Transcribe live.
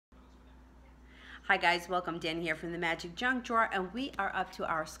Hi guys, welcome. Dan here from the Magic Junk Drawer, and we are up to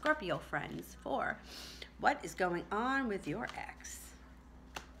our Scorpio friends for what is going on with your ex.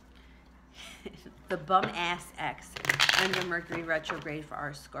 The bum ass ex under Mercury retrograde for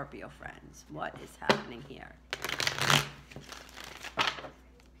our Scorpio friends. What is happening here?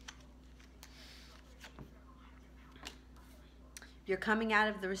 You're coming out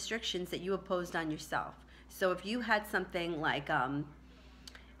of the restrictions that you imposed on yourself. So if you had something like,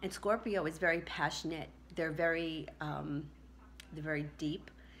 and Scorpio is very passionate, they're very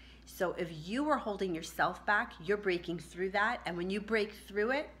deep. So if you were holding yourself back, you're breaking through that. And when you break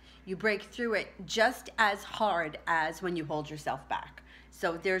through it just as hard as when you hold yourself back.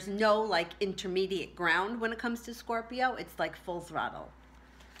 So there's no like intermediate ground when it comes to Scorpio. It's like full throttle.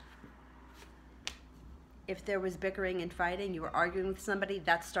 If there was bickering and fighting, you were arguing with somebody,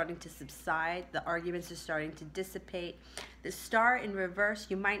 that's starting to subside. The arguments are starting to dissipate. The star in reverse,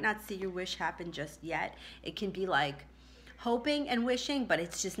 you might not see your wish happen just yet. It can be like hoping and wishing, but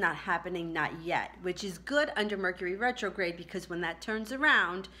it's just not happening, not yet, which is good under Mercury retrograde, because when that turns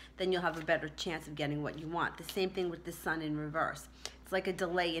around, then you'll have a better chance of getting what you want. The same thing with the sun in reverse. It's like a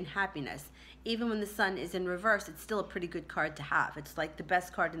delay in happiness. Even when the sun is in reverse, it's still a pretty good card to have. It's like the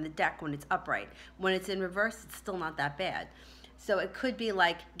best card in the deck when it's upright. When it's in reverse, it's still not that bad. So it could be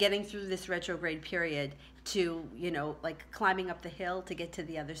like getting through this retrograde period to, you know, like climbing up the hill to get to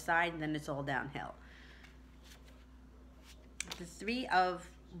the other side, and then it's all downhill. The Three of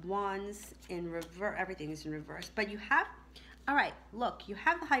Wands in reverse, everything is in reverse. But you have, all right, look, you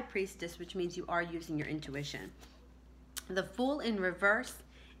have the High Priestess, which means you are using your intuition. The Fool in reverse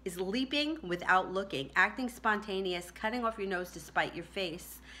is leaping without looking, acting spontaneous, cutting off your nose to spite your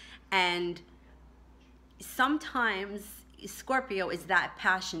face. And sometimes Scorpio is that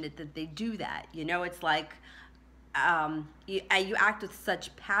passionate that they do that. You know, it's like you act with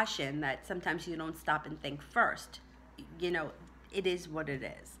such passion that sometimes you don't stop and think first. You know, it is what it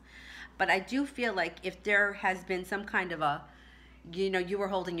is. But I do feel like if there has been some kind of a, you know, you were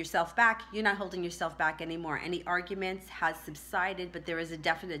holding yourself back, you're not holding yourself back anymore. Any arguments has subsided, but there is a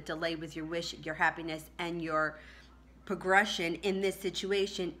definite delay with your wish, your happiness, and your progression in this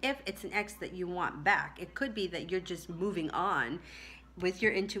situation. If it's an ex that you want back, it could be that you're just moving on with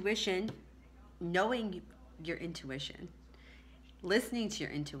your intuition, knowing your intuition, listening to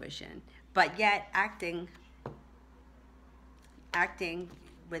your intuition, but yet acting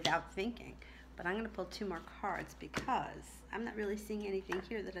without thinking. But I'm going to pull two more cards because I'm not really seeing anything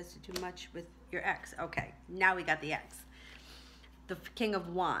here that has to do much with your ex. Okay, now we got the ex. The King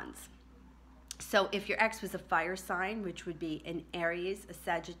of Wands. So if your ex was a fire sign, which would be an Aries, a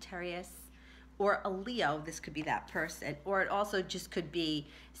Sagittarius, or a Leo, this could be that person. Or it also just could be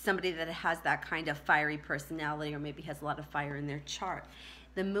somebody that has that kind of fiery personality, or maybe has a lot of fire in their chart.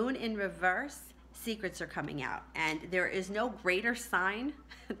 The Moon in reverse, secrets are coming out, and there is no greater sign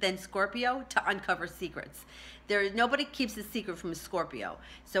than Scorpio to uncover secrets. Nobody keeps a secret from a Scorpio.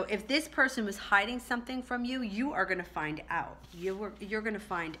 So if this person was hiding something from you, you are going to find out. You're going to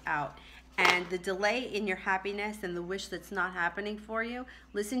find out. And the delay in your happiness and the wish that's not happening for you,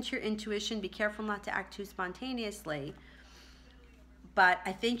 listen to your intuition. Be careful not to act too spontaneously. But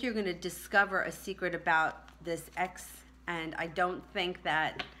I think you're going to discover a secret about this ex, and I think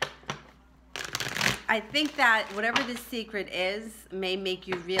that whatever this secret is may make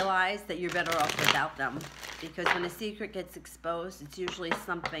you realize that you're better off without them. Because when a secret gets exposed, it's usually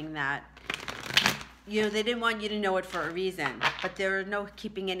something that, you know, they didn't want you to know it for a reason. But there are no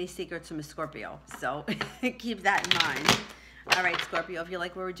keeping any secrets from a Scorpio. So keep that in mind. All right, Scorpio, if you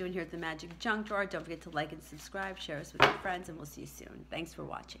like what we're doing here at the Magic Junk Drawer, don't forget to like and subscribe, share us with your friends, and we'll see you soon. Thanks for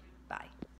watching. Bye.